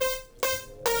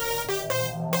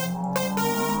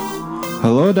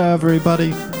Hello to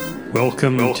everybody.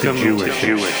 Welcome to Jewish.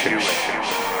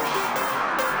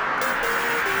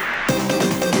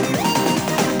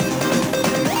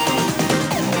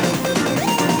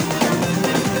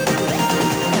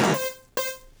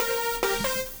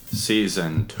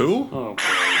 Season 2? Oh, boy.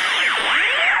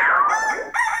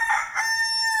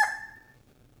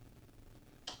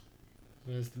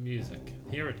 Where's the music?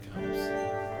 Here it comes.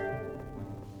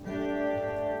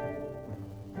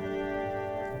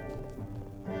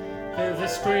 There's a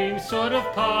strange sort of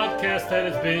podcast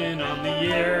that has been on the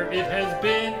air. It has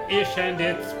been Ish and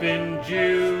it's been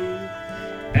Jew.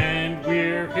 And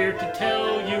we're here to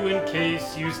tell you, in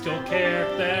case you still care,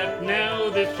 that now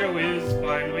this show is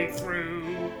finally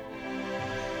through.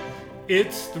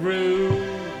 It's through.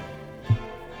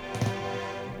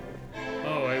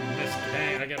 Oh, I missed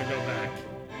Bang. I gotta go back.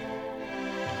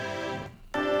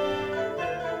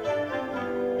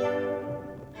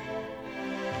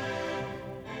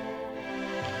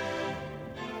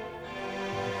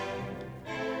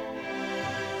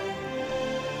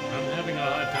 I'm having a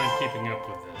hard time keeping up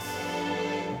with this.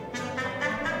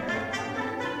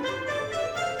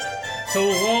 So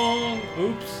long.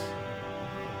 Oops.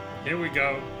 Here we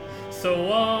go. So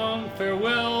long,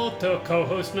 farewell to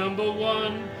co-host number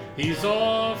 1. He's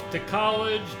off to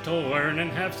college to learn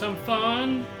and have some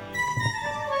fun.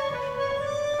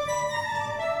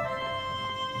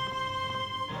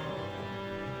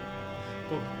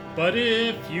 But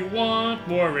if you want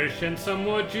more Ish and some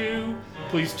more Jew,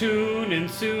 please tune in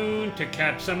soon to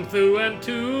catch some Thu and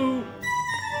Two.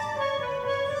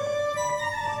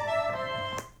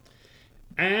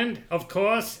 And, of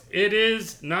course, it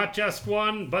is not just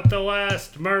one, but the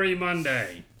last Murray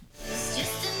Monday.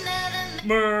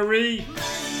 Murray!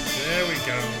 There we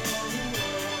go.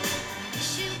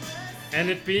 And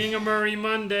it being a Murray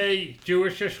Monday,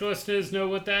 Jewish listeners know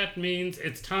what that means.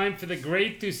 It's time for the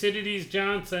great Thucydides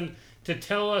Johnson to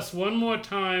tell us one more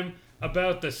time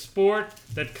about the sport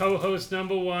that co-host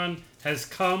number 1 has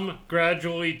come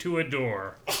gradually to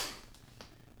adore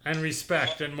and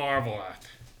respect and marvel at.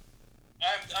 I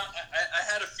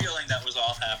had a feeling that was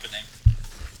all happening.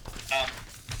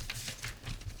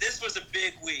 This was a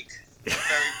big week, a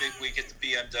very big week at the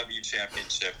BMW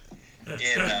Championship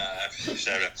in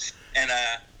and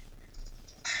I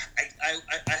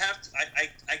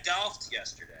golfed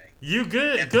yesterday. You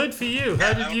good? Good for you.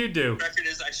 How did you do? The record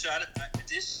is I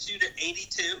did shoot at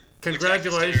 82.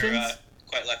 Congratulations. Which I consider,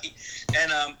 quite lucky.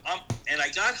 And I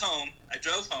got home. I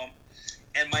drove home,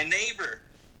 and my neighbor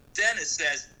Dennis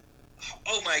says,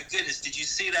 "Oh my goodness, did you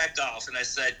see that golf?" And I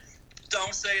said,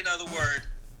 "Don't say another word.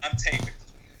 I'm taping."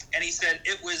 And he said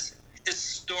it was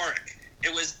historic.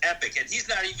 It was epic. And he's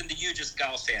not even the hugest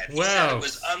golf fan. He said it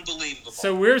was unbelievable.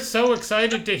 So we're so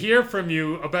excited to hear from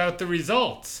you about the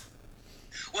results.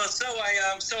 Well, I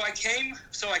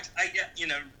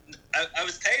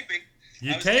was taping.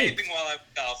 You I was taped. taping while I was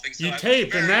golfing. So You I was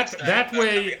taped, very and excited that about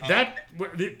way, coming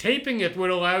home. taping it would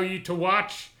allow you to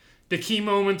watch the key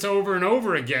moments over and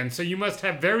over again. So you must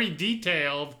have very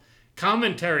detailed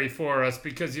commentary for us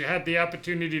because you had the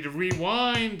opportunity to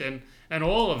rewind and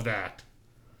all of that.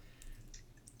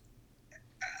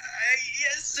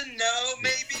 Yes and no,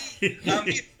 maybe.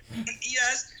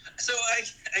 Yes. So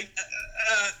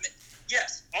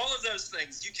yes, all of those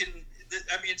things. You can.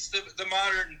 I mean, it's the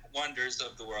modern wonders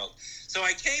of the world. So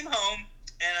I came home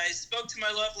and I spoke to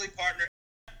my lovely partner,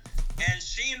 and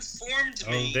she informed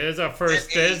me. Oh, there's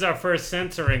our first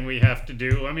censoring we have to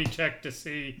do. Let me check to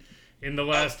see in the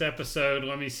last episode.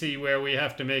 Let me see where we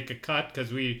have to make a cut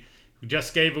because we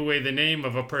just gave away the name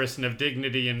of a person of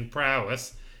dignity and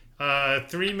prowess.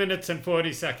 3 minutes and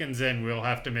 40 seconds in, we'll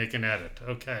have to make an edit.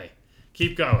 Okay,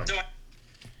 keep going. So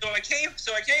I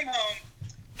came home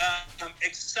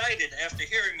excited after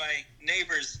hearing my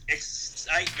neighbor's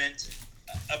excitement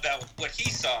about what he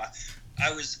saw.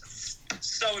 I was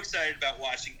so excited about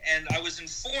watching, and I was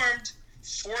informed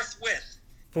forthwith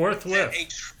that a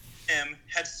tram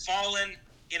had fallen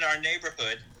in our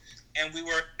neighborhood, and we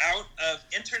were out of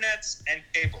internets and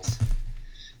cables.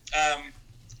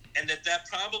 And that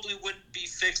probably wouldn't be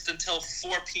fixed until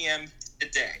 4 p.m.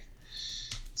 today.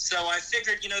 So I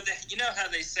figured, you know how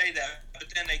they say that, but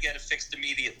then they get it fixed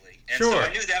immediately. And so I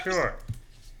knew that was,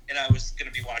 and I was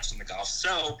going to be watching the golf.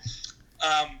 So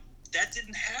that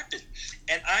didn't happen.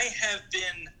 And I have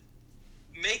been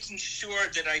making sure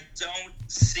that I don't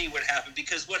see what happened,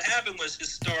 because what happened was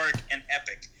historic and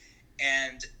epic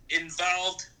and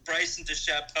involved Bryson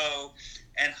DeChambeau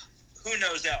and who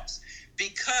knows else.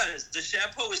 Because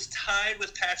DeChambeau was tied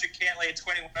with Patrick Cantlay at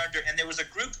 21 under, and there was a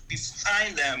group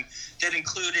behind them that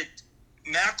included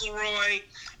McIlroy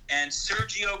and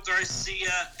Sergio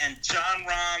Garcia and John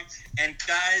Rahm and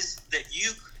guys that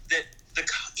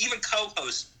even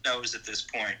co-host knows at this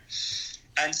point.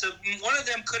 And so one of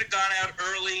them could have gone out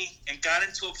early and got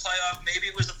into a playoff. Maybe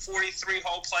it was a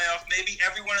 43-hole playoff. Maybe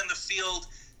everyone in the field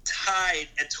tied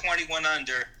at 21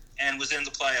 under and was in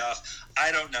the playoff.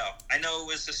 I don't know. I know it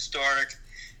was historic.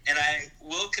 And I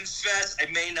will confess I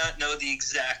may not know the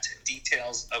exact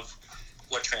details of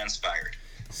what transpired.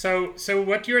 So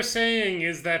what you're saying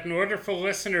is that in order for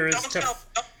listeners don't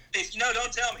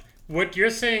tell me. What you're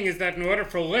saying is that in order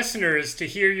for listeners to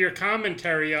hear your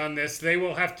commentary on this, they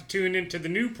will have to tune into the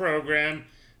new program,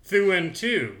 Thu and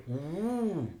Two.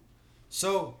 Ooh.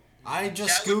 So I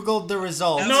just Googled the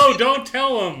results. No, don't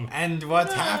tell them. And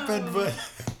what happened was...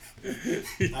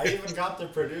 I even got the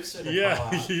producer to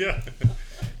call out. Yeah.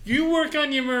 You work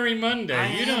on your Murray Monday.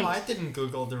 I didn't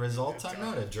Google the results. I'm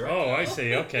not a jerk. Oh, I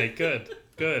see. Okay,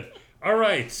 good. All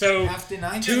right, so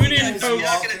tune in, folks. You're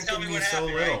not going to tell me what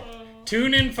happened, right?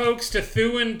 Tune in, folks, to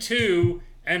Thu and Two,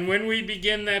 and when we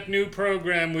begin that new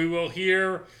program, we will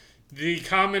hear the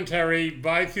commentary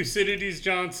by Thucydides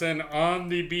Johnson on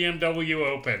the BMW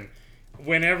Open,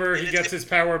 whenever he gets his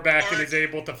power back and is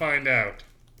able to find out.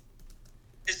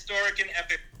 Historic and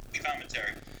epic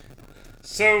commentary.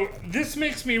 So, this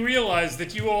makes me realize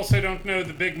that you also don't know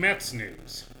the big Mets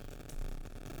news.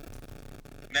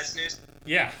 Mets news?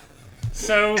 Yeah.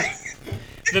 So,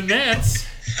 the Mets...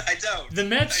 I don't. The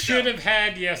Mets should have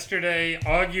had yesterday,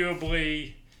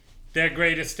 arguably, their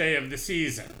greatest day of the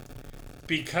season.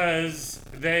 Because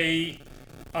they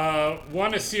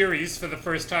won a series for the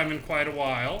first time in quite a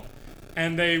while.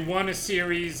 And they won a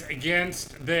series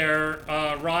against their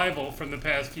rival from the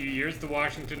past few years, the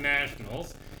Washington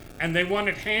Nationals. And they won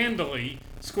it handily,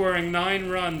 scoring 9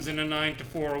 runs in a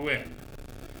 9-4 win.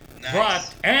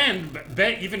 Nice.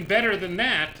 But, even better than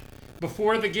that,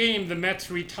 before the game, the Mets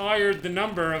retired the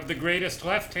number of the greatest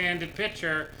left-handed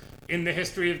pitcher in the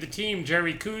history of the team,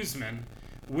 Jerry Koosman,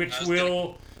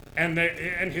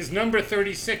 and his number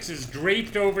 36 is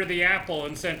draped over the apple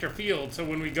in center field. So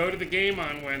when we go to the game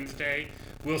on Wednesday,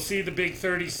 we'll see the big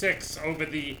 36 over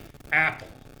the apple.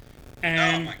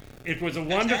 And it was a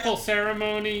wonderful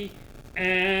ceremony,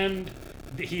 and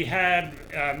he had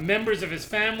members of his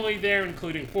family there,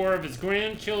 including 4 of his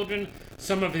grandchildren,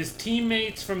 some of his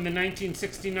teammates from the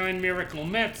 1969 Miracle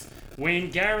Mets, Wayne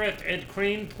Garrett, Ed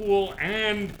Kranepool,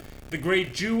 and the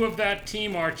great Jew of that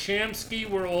team, Art Shamsky,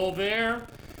 were all there.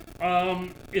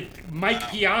 Mike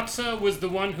Piazza was the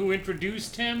one who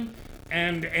introduced him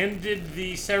and ended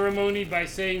the ceremony by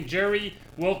saying, "Jerry,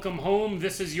 welcome home.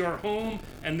 This is your home,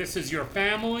 and this is your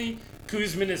family."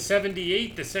 Koosman is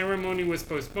 78. The ceremony was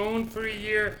postponed for a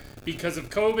year because of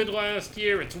COVID last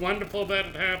year. It's wonderful that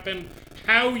it happened.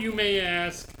 How, you may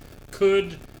ask,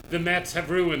 could the Mets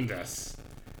have ruined this?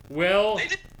 Well, they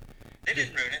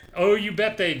didn't ruin it. Oh, you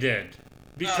bet they did,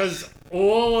 because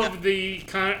all of the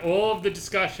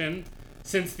discussion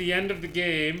since the end of the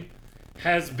game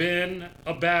has been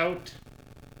about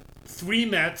 3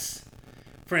 Mets: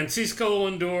 Francisco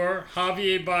Lindor,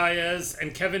 Javier Baez,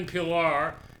 and Kevin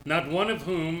Pillar, not one of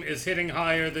whom is hitting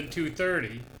higher than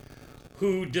 .230,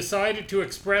 who decided to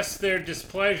express their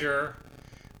displeasure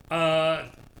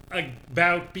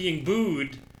about being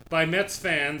booed by Mets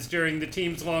fans during the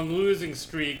team's long losing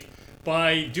streak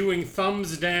by doing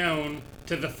thumbs down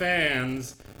to the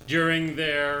fans during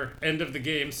their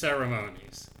end-of-the-game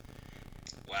ceremonies.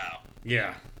 Wow.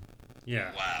 Yeah.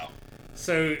 Wow.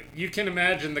 So you can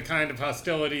imagine the kind of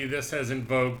hostility this has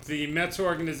invoked. The Mets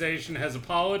organization has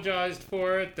apologized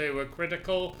for it. They were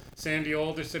critical. Sandy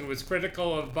Alderson was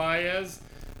critical of Baez,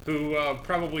 who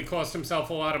probably cost himself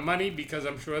a lot of money, because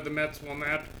I'm sure the Mets will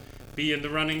not be in the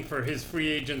running for his free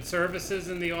agent services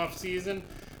in the offseason.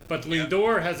 But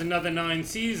Lindor has another 9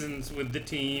 seasons with the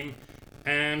team,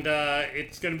 and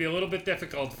it's going to be a little bit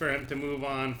difficult for him to move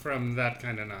on from that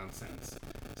kind of nonsense.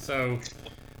 So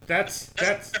that's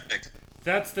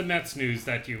the Mets news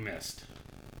that you missed.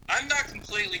 I'm not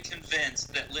completely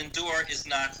convinced that Lindor is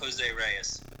not Jose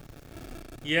Reyes.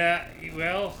 Yeah,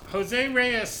 well, Jose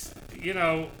Reyes,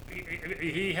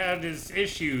 he had his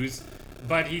issues,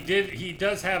 but he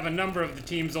does have a number of the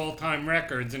team's all-time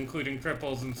records, including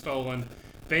triples and stolen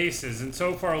bases, and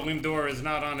so far Lindor is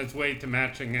not on his way to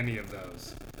matching any of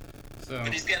those. So,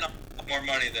 but he's getting a lot more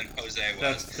money than Jose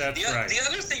was. That's right. The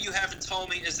other thing you haven't told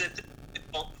me is that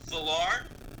Villar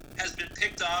has been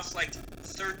picked off like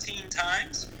 13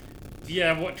 times.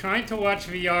 Yeah, trying to watch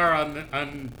VR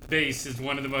on base is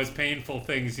one of the most painful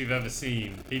things you've ever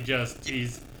seen.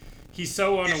 He's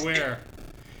so unaware.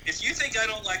 If you think I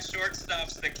don't like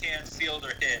shortstops that can't field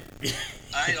or hit,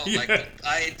 I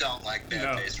don't like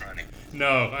bad base running.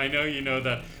 No, I know you know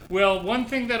that. Well, one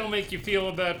thing that'll make you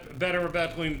feel better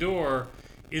about Lindor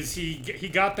is he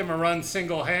got them a run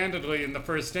single-handedly in the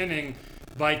first inning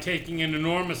by taking an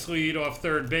enormous lead off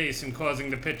third base and causing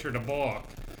the pitcher to balk.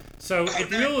 So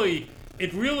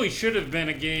it really should have been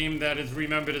a game that is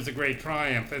remembered as a great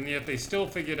triumph, and yet they still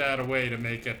figured out a way to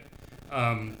make it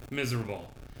miserable.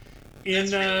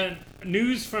 In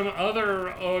news from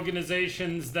other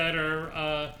organizations that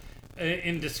are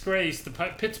in disgrace, the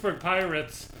Pittsburgh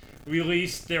Pirates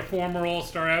released their former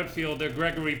All-Star outfielder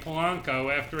Gregory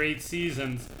Polanco after 8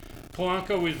 seasons.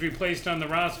 Polanco was replaced on the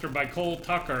roster by Cole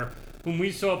Tucker, whom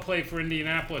we saw play for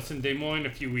Indianapolis and Des Moines a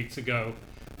few weeks ago.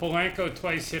 Polanco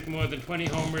twice hit more than 20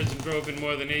 homers and drove in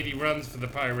more than 80 runs for the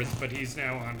Pirates, but he's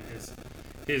now on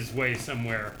his way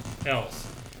somewhere else.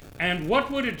 And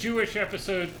what would a Jewish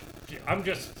episode... I'm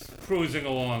just cruising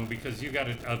along because you got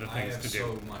other things to do. I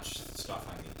have so much stuff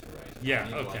I need to write. Yeah, I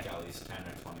need okay. Like at least 10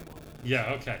 or 20 more minutes.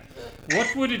 Yeah, okay.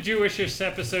 What would a Jewish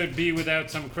episode be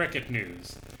without some cricket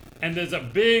news? And there's a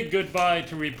big goodbye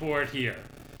to report here.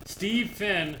 Steve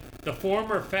Finn, the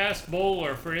former fast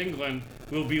bowler for England,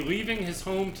 will be leaving his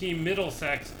home team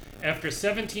Middlesex after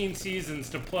 17 seasons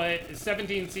to play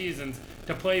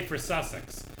for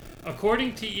Sussex.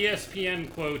 According to ESPN,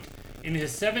 quote, in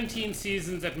his 17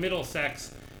 seasons at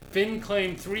Middlesex, Finn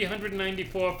claimed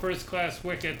 394 first-class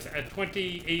wickets at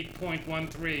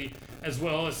 28.13, as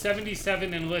well as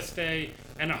 77 in List A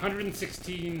and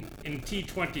 116 in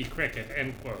T20 cricket,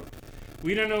 end quote.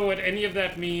 We don't know what any of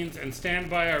that means and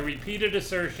stand by our repeated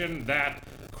assertion that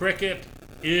cricket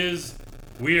is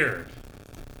weird.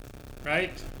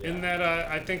 Right? Yeah. Isn't that,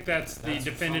 I think that's the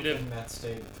definitive... Something that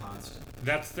stayed constant.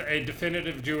 That's a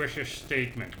definitive Jewishish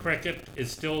statement. Cricket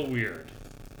is still weird.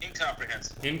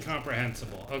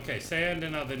 Incomprehensible. Okay, say and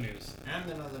in other news.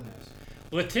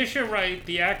 Letitia Wright,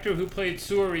 the actor who played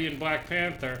Suri in Black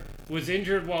Panther, was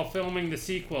injured while filming the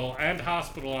sequel and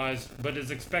hospitalized, but is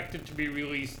expected to be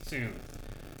released soon.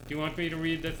 Do you want me to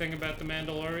read the thing about The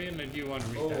Mandalorian, or do you want to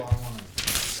read that? I want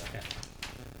to. Yeah.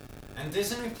 And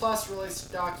Disney Plus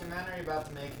released a documentary about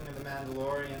the making of The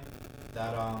Mandalorian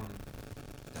that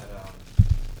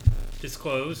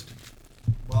disclosed.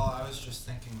 Well, I was just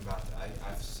thinking about that.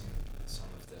 I've seen some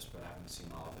of this, but I haven't seen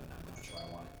all of it, and I'm not sure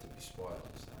I want it to be spoiled.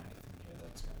 Is there anything here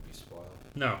that's going to be spoiled?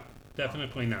 No,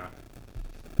 definitely not.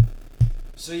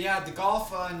 So yeah, the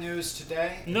golf news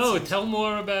today. No, tell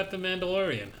more about The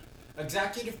Mandalorian.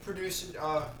 Executive producer,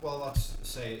 let's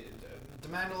say, The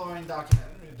Mandalorian documentary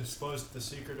disclosed the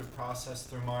secretive process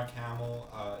through Mark Hamill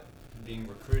being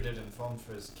recruited and filmed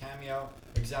for his cameo.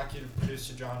 Executive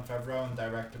producer Jon Favreau and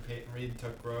director Peyton Reed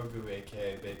took Grogu,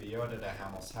 aka Baby Yoda, to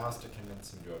Hamill's house to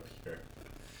convince him to appear.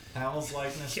 Hamill's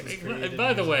likeness was created...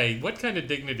 By the way, what kind of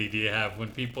dignity do you have when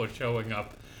people are showing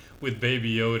up with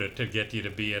Baby Yoda to get you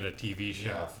to be in a TV show?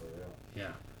 Yeah, for real.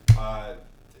 Yeah.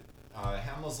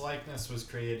 Hamill's likeness was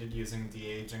created using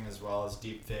de-aging as well as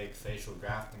deepfake facial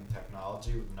grafting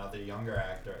technology, with another younger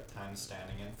actor at times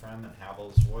standing in for him, and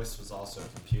Hamill's voice was also a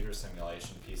computer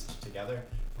simulation pieced together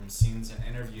from scenes and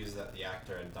interviews that the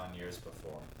actor had done years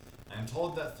before. I am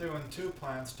told that Through and 2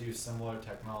 plans to use similar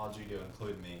technology to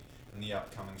include me in the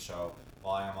upcoming show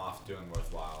while I am off doing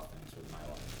worthwhile things with my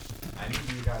life. I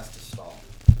need you guys to stall.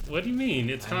 What do you mean?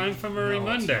 It's time for Murray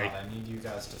Monday. It's not. I need you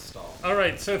guys to stall. All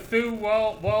right, so Thu,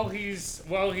 while he's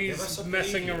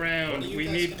messing around, we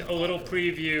need a little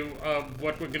preview of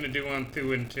what we're going to do on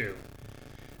Thu and 2.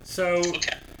 So,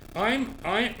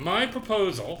 my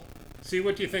proposal. See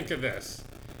what you think of this.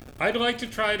 I'd like to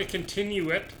try to continue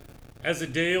it as a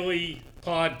daily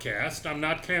podcast. I'm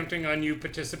not counting on you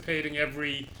participating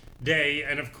every day,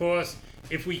 and of course,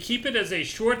 if we keep it as a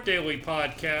short daily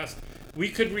podcast, we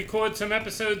could record some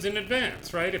episodes in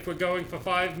advance, right? If we're going for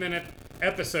 5-minute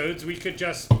episodes, we could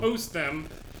just post them,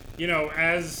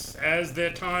 as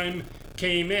their time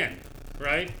came in,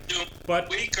 right? But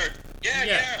weaker.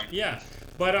 Yeah.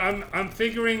 But I'm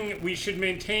figuring we should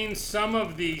maintain some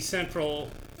of the central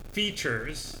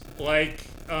features, like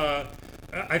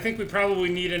I think we probably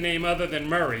need a name other than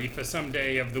Murray for some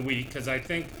day of the week, because I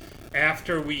think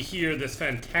after we hear this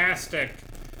fantastic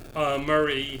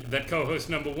Murray that co-host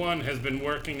number 1 has been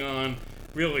working on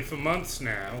really for months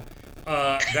now,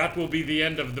 that will be the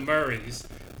end of the Murrays.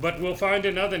 But we'll find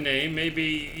another name,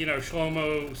 maybe,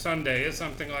 Shlomo Sunday or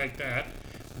something like that.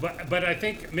 But I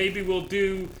think maybe we'll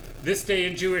do This Day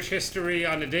in Jewish History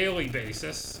on a daily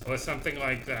basis or something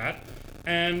like that,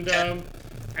 and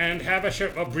have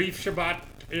a brief Shabbat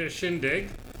shindig,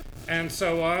 and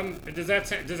so on. Does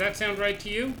that sound right to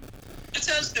you? It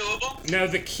sounds doable. Now,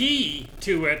 the key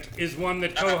to it is one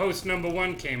that co-host number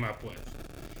 1 came up with.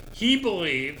 He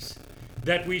believes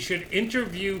that we should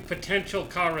interview potential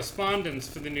correspondents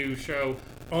for the new show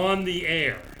on the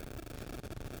air.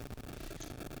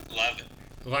 Love it.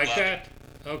 Like Love that?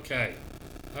 Okay.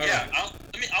 All yeah, right.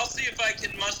 I'll see if I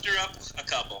can muster up a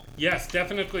couple. Yes,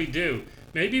 definitely do.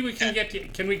 Maybe we can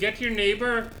can we get your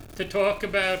neighbor to talk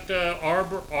about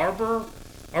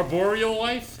arboreal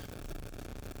life?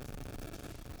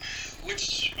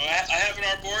 Which I have an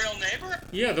arboreal neighbor?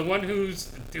 Yeah, the one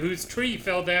whose tree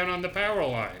fell down on the power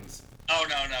lines. Oh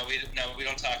no, we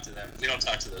don't talk to them. We don't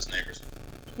talk to those neighbors.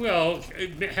 Well,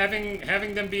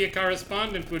 having them be a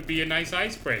correspondent would be a nice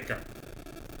icebreaker.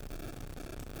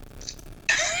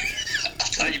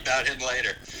 I'll tell you about him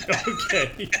later.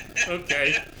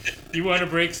 Okay. You want to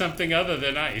break something other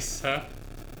than ice, huh?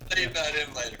 I'll tell you about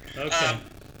him later. Okay.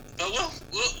 But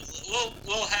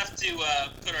we'll have to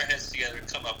put our heads together and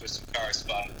come up with some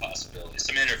correspondent possibilities,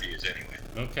 some interviews anyway.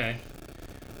 Okay.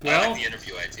 I Well. like the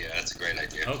interview idea. That's a great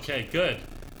idea. Okay, good.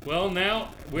 Well, now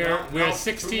we're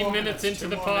 16 minutes into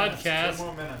the podcast, 2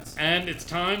 more minutes. and it's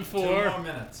time 2 for. more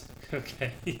minutes.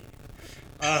 Okay.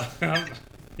 Talk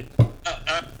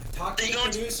to Are you the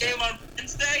going to the producer. game on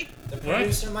Wednesday? The What?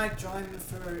 producer might join for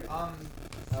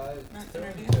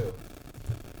 32.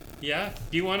 Yeah.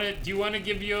 Do you want to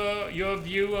give your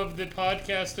view of the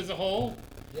podcast as a whole?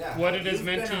 Yeah. What it has you've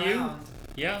meant been to you? around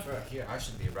Yeah. Here, I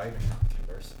should be writing on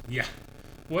Converse. Yeah.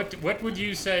 What would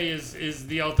you say is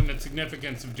the ultimate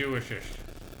significance of Jewishish?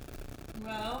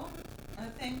 Well, I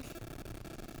think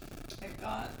it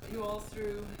got you all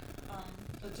through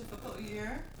a difficult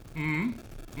year, And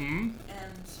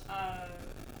I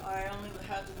only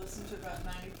had to listen to about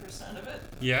 90% of it.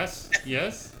 yes.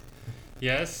 Because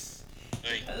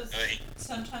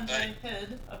sometimes I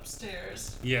hid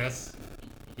upstairs. Yes.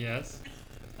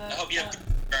 But, I hope you have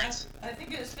good parents. I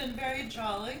think it's been very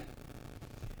jolly,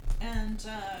 and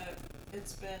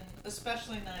it's been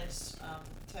especially nice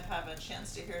to have a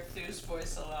chance to hear Thu's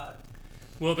voice a lot.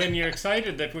 Well, then you're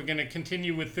excited that we're going to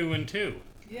continue with Thu and Two.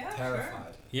 Yeah,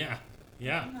 Terrified. Yeah. sure.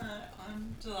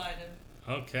 I'm delighted.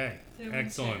 Okay. Thu and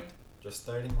Excellent. Thu. Just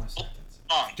 30 more seconds.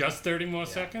 Song. Just 30 more Yeah.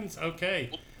 seconds? Okay.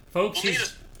 Folks, We'll need a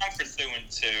song for Thu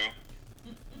and Two.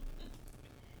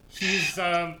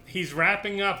 he's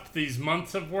wrapping up these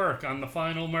months of work on the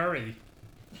final Murray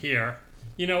here.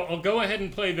 I'll go ahead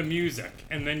and play the music,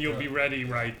 and then you'll be ready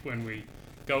right when we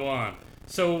go on.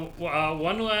 So,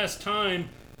 one last time,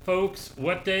 folks,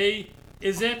 what day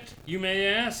is it, you may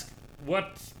ask?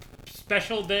 What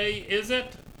special day is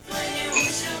it?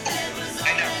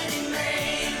 I know.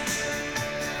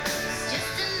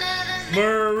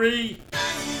 Murray!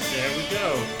 There we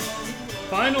go.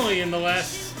 Finally, in the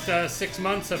last 6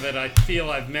 months of it, I feel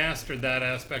I've mastered that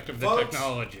aspect of the Folks.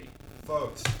 technology.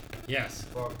 Folks. Yes.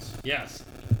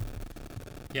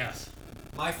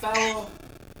 My fellow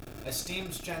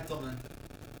esteemed gentlemen,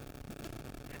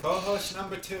 co-host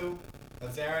number 2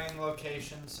 of varying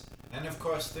locations, and of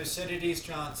course Thucydides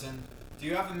Johnson. Do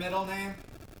you have a middle name?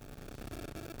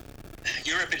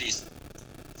 Euripides.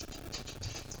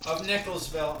 Of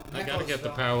Nicholsville. I gotta get the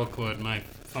power cord. My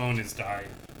phone is dying.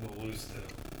 We'll lose the.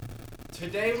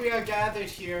 Today we are gathered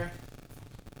here.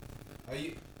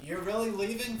 You're really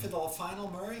leaving for the final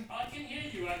Murray? I can hear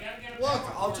you. I gotta get a Look,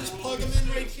 power I'll cord just or plug we'll him lose in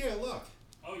Thu. right here, look.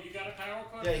 Oh, you got a power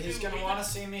cord? Yeah, he's too? gonna We want got-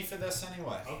 to see me for this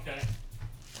anyway. Okay.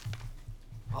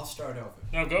 I'll start over.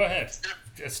 No, go ahead.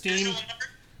 Esteemed. Visual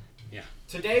number?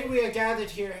 Today we are gathered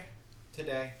here,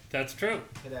 today, That's true.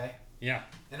 Yeah.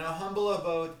 in our humble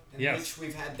abode, in Yes. which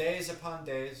we've had days upon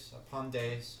days, upon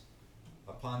days,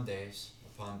 upon days,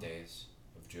 upon days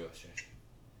of Jewishish.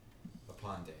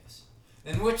 Upon days.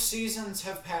 In which seasons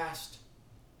have passed,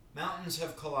 mountains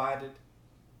have collided,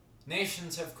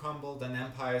 nations have crumbled, and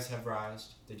empires have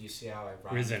rised. Did you see how I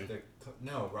rhymed Risen.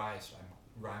 No, rise.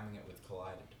 I'm rhyming it with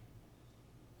collided.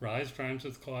 Rise rhymes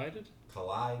with collided?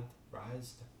 Collide,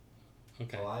 rised,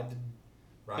 Okay. collided,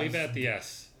 Leave rised. out the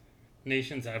S.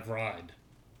 Nations have ride.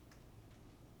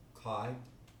 Collide,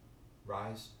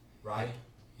 rise, ride.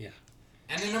 Yeah.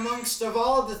 And in amongst of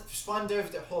all the splendor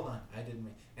of the... Hold on, I didn't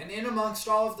read. And in amongst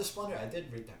all of the splendor... I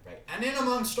did read that right. And in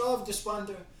amongst all of the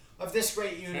splendor of this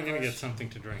great universe... I'm gonna get something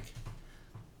to drink.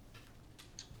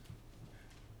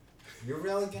 You're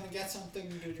really gonna get something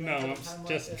to drink No, at a I'm time like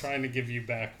just this? trying to give you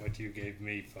back what you gave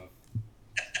me for.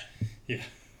 Yeah.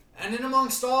 And in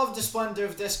amongst all of the splendor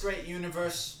of this great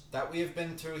universe that we have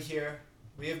been through here,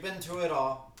 we have been through it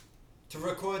all, to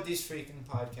record these freaking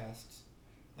podcasts.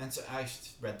 And so I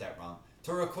read that wrong.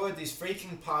 To record these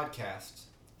freaking podcasts.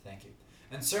 Thank you.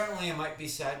 And certainly it might be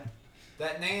said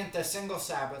that nayn't a single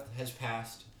Sabbath has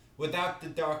passed without the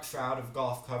dark shroud of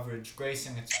golf coverage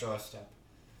gracing its doorstep.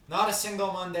 Not a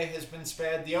single Monday has been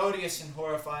spared the odious and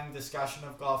horrifying discussion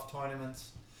of golf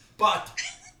tournaments. But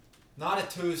not a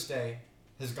Tuesday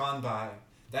has gone by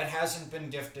that hasn't been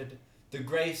gifted the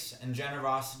grace and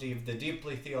generosity of the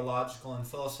deeply theological and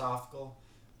philosophical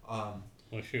and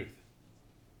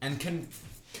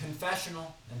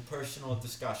confessional and personal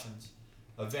discussions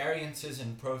of variances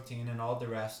in protein and all the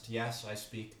rest. Yes, I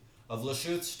speak of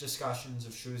Lachut's discussions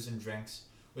of shoes and drinks,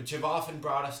 which have often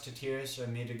brought us to tears or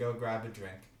me to go grab a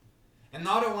drink. And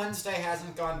not a Wednesday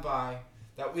hasn't gone by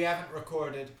that we haven't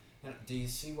recorded. And do you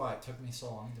see why it took me so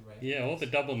long to write? Yeah, all the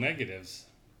double negatives.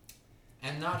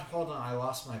 And hold on, I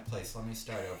lost my place. Let me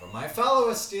start over. My fellow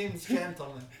esteemed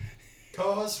gentlemen,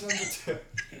 co-host number 2.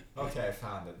 Okay, I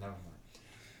found it. Never mind.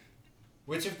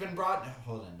 Which have been brought...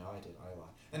 Hold on, no, I lied.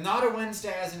 And not a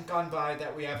Wednesday hasn't gone by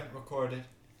that we haven't recorded.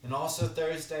 And also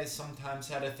Thursdays sometimes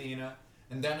had Athena,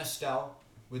 and then Estelle,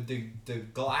 with the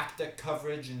galactic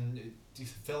coverage and the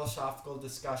philosophical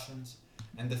discussions.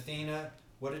 And Athena,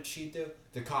 what did she do?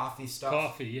 The coffee stuff.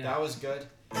 Coffee, yeah. That was good.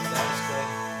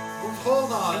 Well,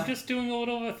 hold on. I'm just doing a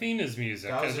little of Athena's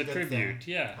music as a tribute.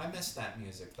 Thing. Yeah. I missed that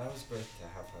music. That was great to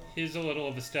have her. Here's a little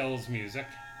of Estelle's music.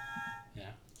 Yeah.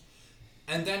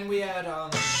 And then we had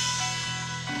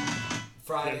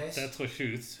Fridays. That's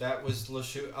Lachut's. That was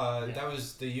Lachute. That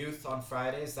was the youth on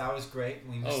Fridays. That was great.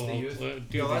 We missed the youth.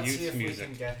 Let's see if music.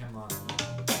 We can get him on.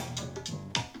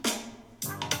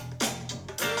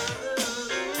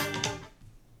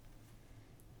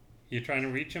 You're trying to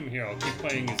reach him? Here, I'll keep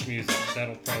playing his music.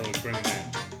 That'll probably bring him in.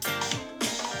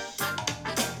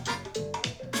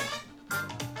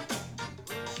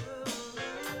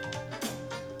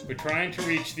 We're trying to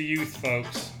reach the youth,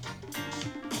 folks.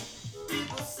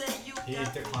 He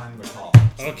declined the call.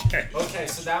 Okay. Okay,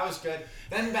 so that was good.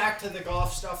 Then back to the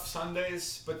golf stuff,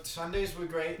 Sundays. But Sundays were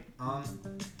great. I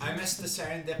missed the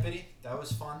serendipity. That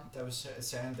was fun. That was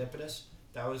serendipitous.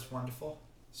 That was wonderful.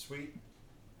 Sweet.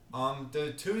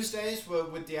 The Tuesdays were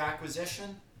with the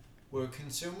acquisition were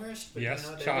consumers. But yes,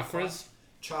 they chakras.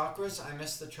 Chakras. I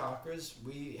missed the chakras.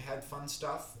 We had fun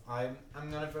stuff. I'm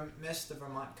gonna miss the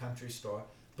Vermont Country Store.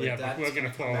 But but we're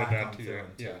gonna follow that too.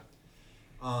 Yeah.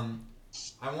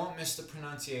 I won't miss the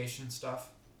pronunciation stuff.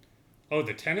 Oh,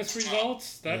 the tennis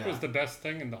results? That was the best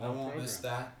thing in the whole program. I won't miss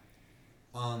that.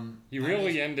 You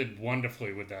really ended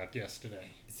wonderfully with that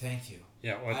yesterday. Thank you.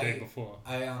 Yeah, or the day before.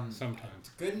 Sometimes.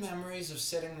 Good memories of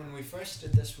sitting when we first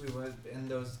did this. We were in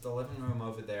the living room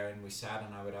over there, and we sat,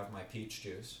 and I would have my peach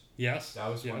juice. Yes. That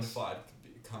was wonderful. I'd be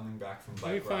coming back from bike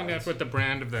rides. Let me find out what the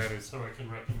brand of that is, so I can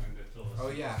recommend it to us. Oh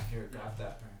yeah, here, grab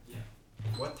that. Yeah.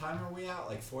 What time are we at?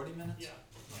 Like 40 minutes? Yeah.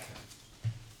 Okay.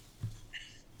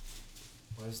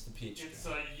 Where's the peach? It's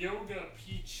a Yoga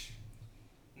Peach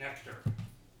Nectar.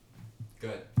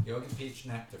 Good. Yoga Peach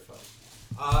Nectar, folks.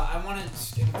 I want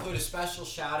to include a special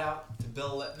shout out to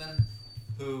Bill Lippman,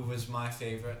 who was my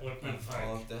favorite of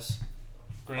all of this.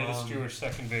 Greatest Jewish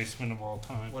second baseman of all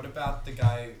time. What about the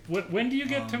guy... When do you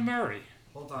get to Murray?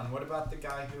 Hold on. What about the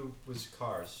guy who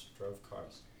drove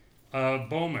cars?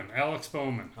 Bowman. Alex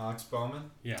Bowman. Alex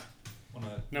Bowman? Yeah.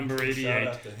 Number 88. Shout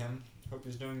out to him. Hope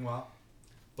he's doing well.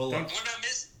 Bullock.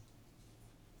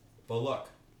 Bullock.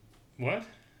 What?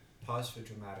 Pause for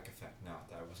dramatic effect. No,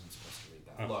 I wasn't supposed to read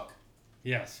that. Oh. Look.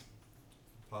 Yes.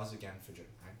 Pause again for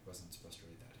I wasn't supposed to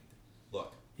read that either.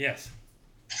 Look. Yes.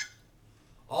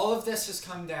 All of this has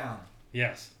come down.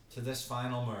 Yes. To this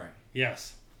final Murray.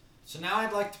 Yes. So now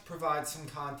I'd like to provide some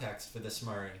context for this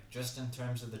Murray, just in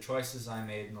terms of the choices I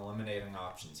made in eliminating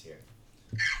options here.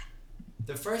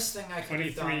 The first thing I could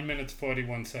have done... 23 minutes,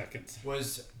 41 seconds.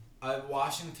 ...was a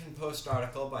Washington Post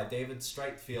article by David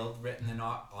Streitfeld written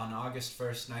on August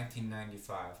 1st,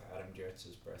 1995, Adam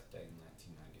Duertz's birthday in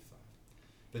 1995.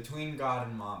 Between God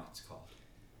and Mom, it's called.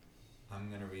 I'm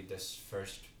going to read this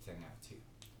first thing out to you.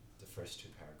 The first 2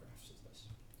 paragraphs of this.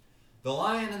 The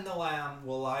lion and the lamb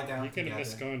will lie down together. You're going to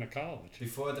miss going to college.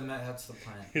 Before the... That's the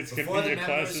plan. It's going to be your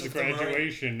class's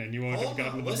graduation and you won't have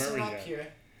gotten to the Murray yet. Here.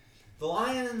 The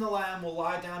lion and the lamb will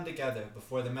lie down together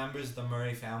before the members of the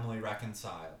Murray family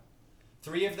reconcile.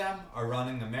 3 of them are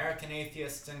running American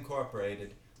Atheists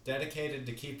Incorporated, dedicated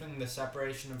to keeping the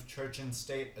separation of church and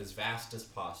state as vast as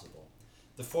possible.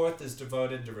 The 4th is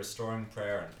devoted to restoring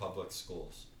prayer in public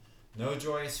schools. No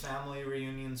joyous family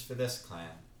reunions for this clan.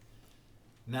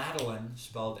 Madeline,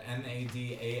 spelled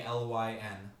Madalyn,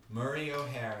 Murray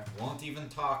O'Hare, won't even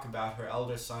talk about her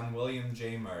elder son, William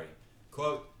J. Murray.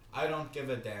 Quote, I don't give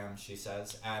a damn, she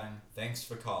says, adding, thanks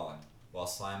for calling, while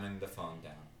slamming the phone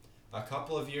down. A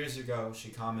couple of years ago, she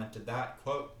commented that,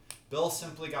 quote, Bill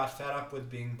simply got fed up with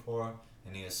being poor,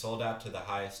 and he has sold out to the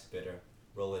highest bidder,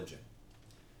 religion.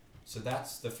 So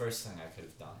that's the first thing I could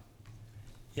have done.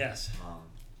 Yes.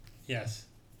 Yes.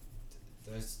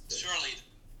 Surely.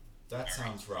 That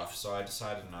sounds rough, so I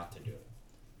decided not to do it.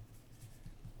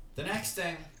 The next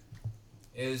thing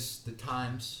is the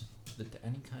Times.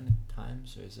 Any kind of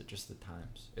Times, or is it just the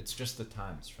Times? It's just the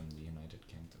Times from the United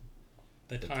Kingdom.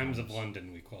 The Times of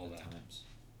London, we call that.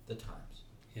 The Times.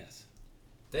 Yes.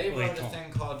 They wrote a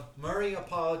thing called Murray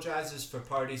Apologizes for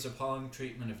Party's Appalling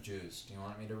Treatment of Jews. Do you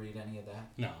want me to read any of that?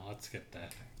 No, let's skip that.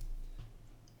 Okay.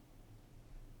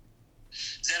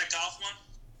 Is that a golf one?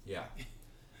 Yeah.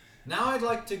 Now I'd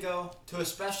like to go to a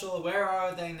special Where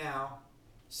Are They Now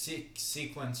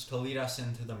sequence to lead us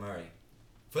into the Murray.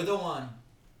 For the one,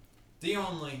 the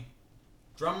only,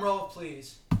 drum roll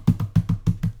please,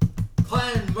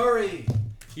 Clan Murray!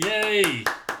 Yay!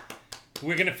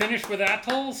 We're going to finish with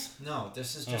atolls? No,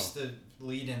 this is just the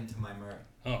lead into my Murray.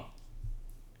 Oh.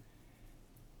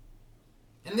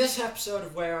 In this episode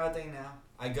of Where Are They Now,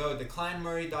 I go to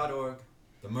clanmurray.org,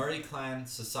 the Murray Clan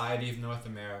Society of North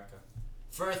America,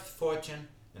 Firth, Fortune,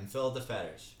 and Phil the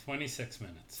Fetters. 26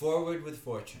 minutes. Forward with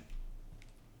Fortune.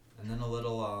 And then a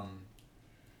little,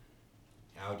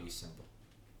 Audi symbol.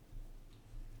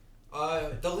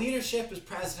 The leadership is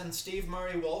President Steve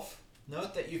Murray Wolf.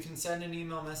 Note that you can send an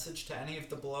email message to any of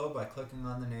the below by clicking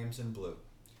on the names in blue.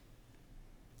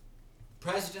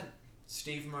 President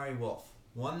Steve Murray Wolf,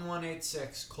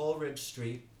 1186 Coleridge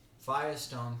Street,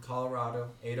 Firestone,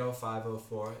 Colorado,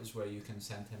 80504 is where you can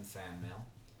send him fan mail.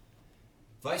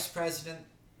 Vice President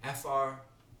F.R.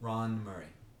 Ron Murray.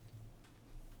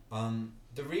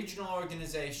 The regional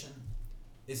organization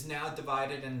is now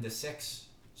divided into 6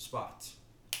 spots.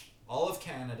 All of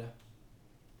Canada,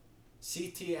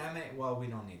 CTMA, well, we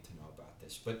don't need to know about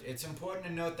this, but it's important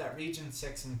to note that Region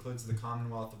 6 includes the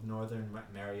Commonwealth of Northern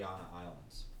Mariana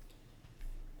Islands.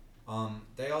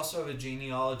 They also have a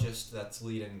genealogist that's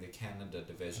leading the Canada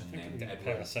division named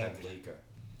Edward Leaker.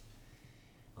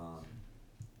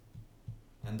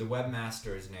 And the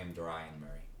webmaster is named Ryan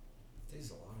Murray.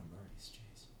 There's a lot of Murrays,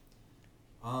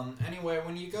 jeez. Anyway,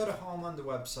 when you go to home on the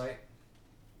website,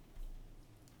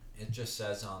 it just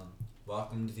says,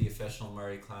 welcome to the official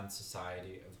Murray Clan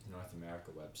Society of North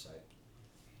America website.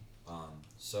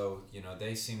 So,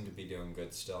 they seem to be doing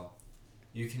good still.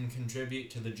 You can contribute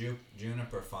to the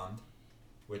Juniper Fund,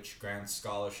 which grants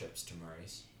scholarships to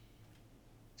Murrays.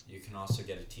 You can also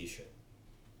get a t-shirt.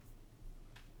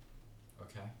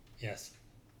 Okay? Yes.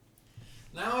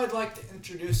 Now I'd like to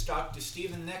introduce Dr.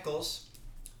 Stephen Nichols,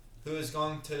 who is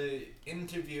going to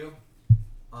interview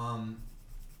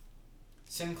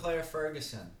Sinclair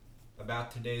Ferguson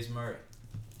about today's Murray.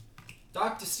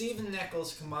 Dr. Stephen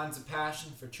Nichols combines a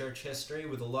passion for church history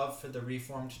with a love for the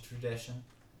Reformed tradition.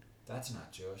 That's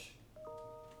not Jewish.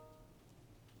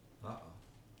 Uh-oh.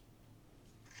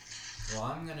 Well,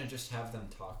 I'm going to just have them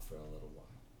talk for a little while.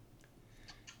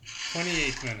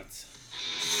 28 minutes.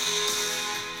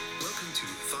 Welcome to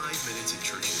 5 Minutes in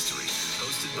Church History,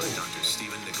 hosted by Dr.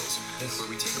 Stephen Nichols, where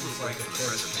we take a look back from the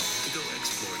present to go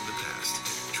exploring the past.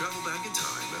 Travel back in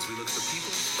time as we look at the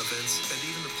people, events, and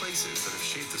even the places that have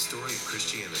shaped the story of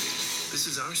Christianity. This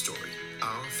is our story,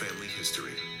 our family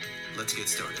history. Let's get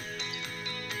started.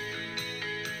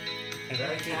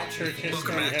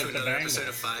 Welcome back to another episode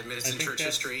of 5 Minutes in Church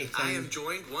History. I am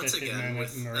joined once again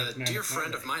with a dear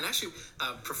friend of mine, actually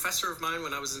a professor of mine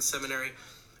when I was in seminary,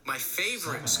 my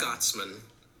favorite Scotsman,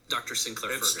 Dr.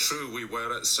 Sinclair Ferguson. It's true, we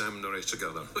were at seminary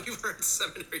together. We were at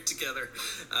seminary together,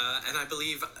 and I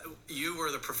believe you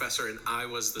were the professor and I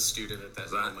was the student at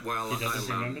that moment. Well, I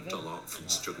learned a lot from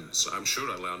students. I'm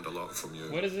sure I learned a lot from you.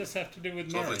 What does this have to do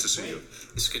with Murray? Lovely to see you.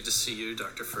 It's good to see you,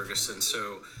 Dr. Ferguson.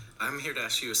 So I'm here to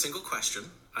ask you a single question.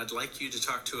 I'd like you to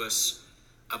talk to us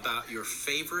about your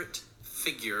favorite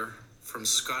figure from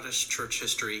Scottish church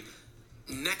history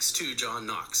next to John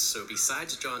Knox. So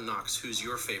besides John Knox, who's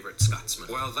your favorite Scotsman?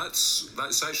 Well, that's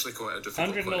actually quite a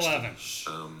difficult 111.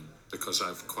 question. Because I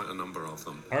have quite a number of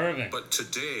them. Irving. But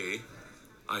today,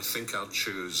 I think I'll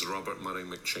choose Robert Murray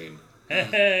McCheyne.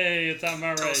 Hey, it's on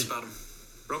Murray. Tell us about him.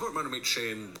 Robert Murray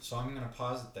McCheyne. So I'm going to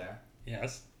pause it there.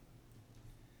 Yes.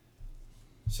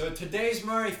 So today's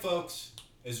Murray, folks,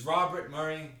 is Robert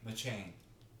Murray McCheyne.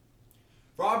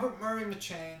 Robert Murray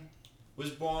McCheyne was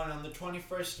born on the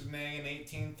 21st of May in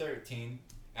 1813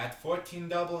 at 14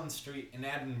 Dublin Street in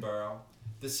Edinburgh,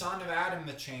 the son of Adam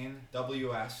McCheyne,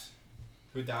 W.S.,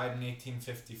 who died in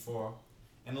 1854,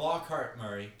 and Lockhart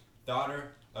Murray,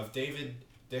 daughter of David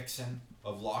Dixon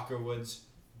of Lockerwoods,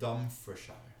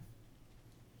 Dumfriesshire.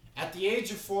 At the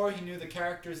age of 4, he knew the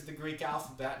characters of the Greek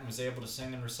alphabet and was able to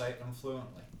sing and recite them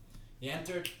fluently. He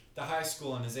entered the high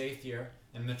school in his 8th year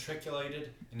and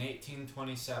matriculated in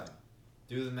 1827.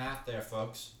 Do the math there,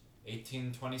 folks.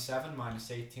 1827 minus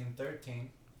 1813.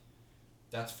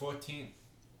 That's 14.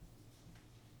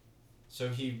 So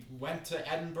he went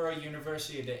to Edinburgh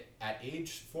University at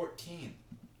age 14.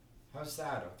 How's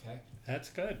that, okay? That's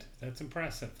good. That's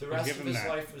impressive. The rest of his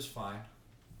life was fine.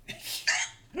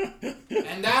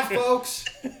 And that, folks,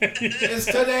 is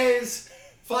today's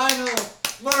final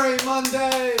Murray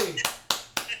Monday.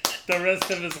 The rest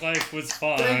of his life was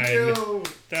fine. Thank you.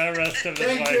 The rest of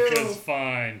his life was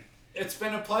fine. It's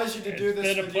been a pleasure to do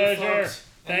this with you, folks.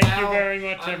 Thank you very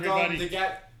much, everybody. I'm going to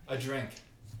get a drink.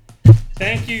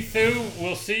 Thank you, Thu.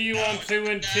 We'll see you on Thu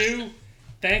and Two.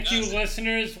 Thank you,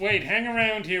 listeners. Wait, hang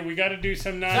around here. We got to do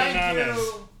some na-na-nanas.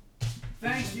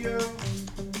 Thank you.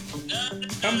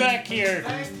 Come back here.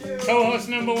 Thank you. Co-host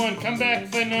number 1, come back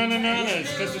for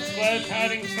na-na-nanas, because it's glad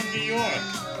tidings from New York.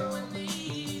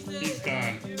 He's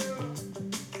gone.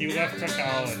 He left for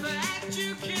college.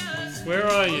 Where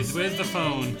are you? Where's the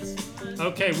phone?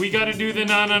 Okay, we got to do the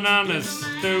na-na-nanas,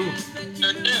 Thu.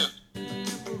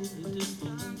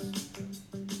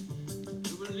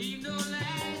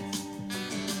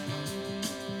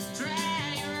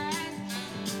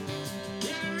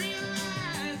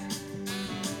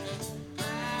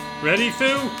 Ready,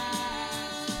 Thu?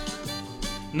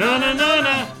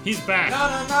 Na-na-na-na. He's back.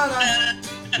 Na-na-na-na.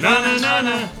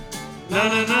 Na-na-na-na.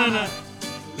 Na-na-na-na.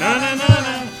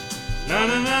 Na-na-na-na.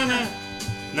 Na-na-na-na.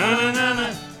 Na-na-na-na.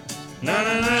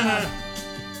 Na-na-na-na.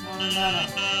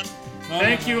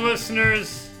 Thank you,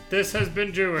 listeners. This has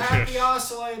been Jewish. Happy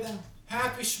oscillating.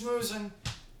 Happy schmoozing.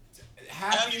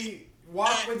 Happy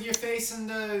walk with your face in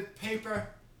the paper.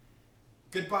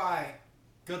 Goodbye.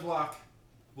 Good luck.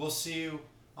 We'll see you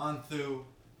on Thu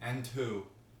and Two.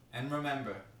 And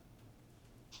remember,